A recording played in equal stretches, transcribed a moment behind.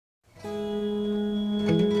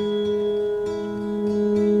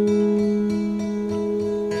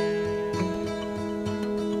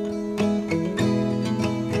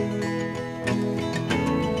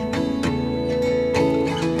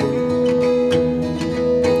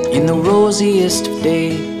In the rosiest of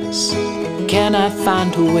days, can I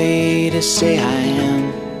find a way to say I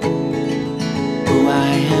am who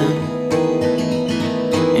I am?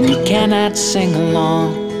 And you cannot sing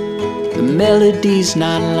along, the melody's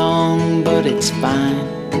not long, but it's fine,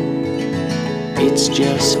 it's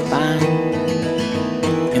just fine.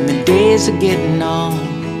 And the days are getting on,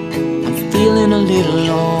 I'm feeling a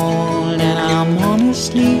little old, and I'm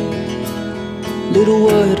honestly a little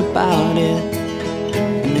worried about it.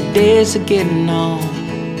 And the days are getting on,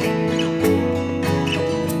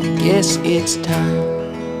 guess it's time.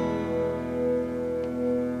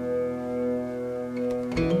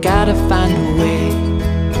 Gotta find a way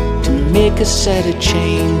to make a set of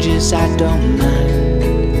changes. I don't mind,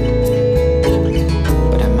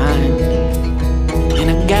 but I mind. And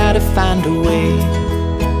I gotta find a way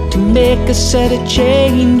to make a set of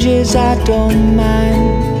changes. I don't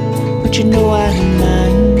mind, but you know I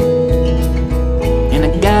mind. And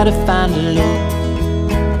I gotta find a look,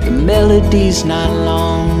 the melody's not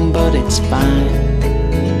long, but it's fine,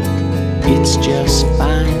 it's just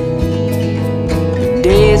fine. The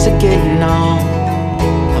days are getting on,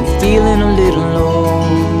 I'm feeling a little low,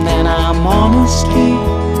 and I'm honestly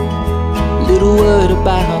a little worried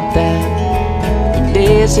about that. The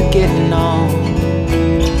days are getting on,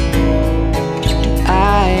 do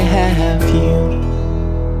I have you?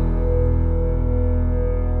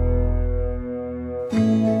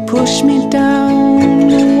 Push me down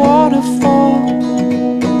the waterfall,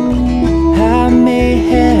 I may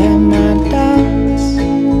have my doubts.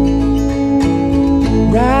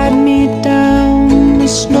 Ride me down the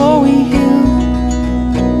snowy hill,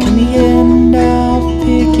 in the end I'll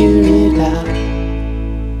figure it out.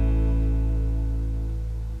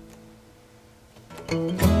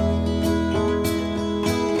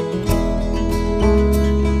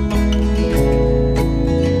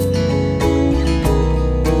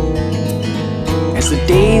 As the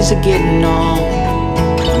days are getting on,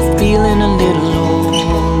 I'm feeling a little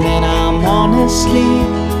low, and I'm honestly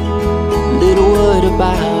a little worried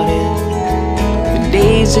about it. The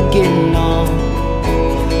days are getting on,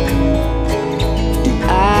 do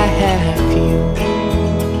I have you?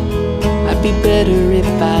 I'd be better if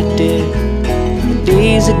I did. The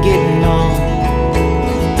days are getting on,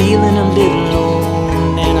 feeling a little low,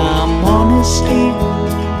 and I'm honestly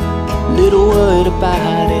a little worried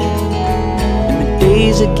about it. And the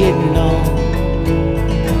days are getting on,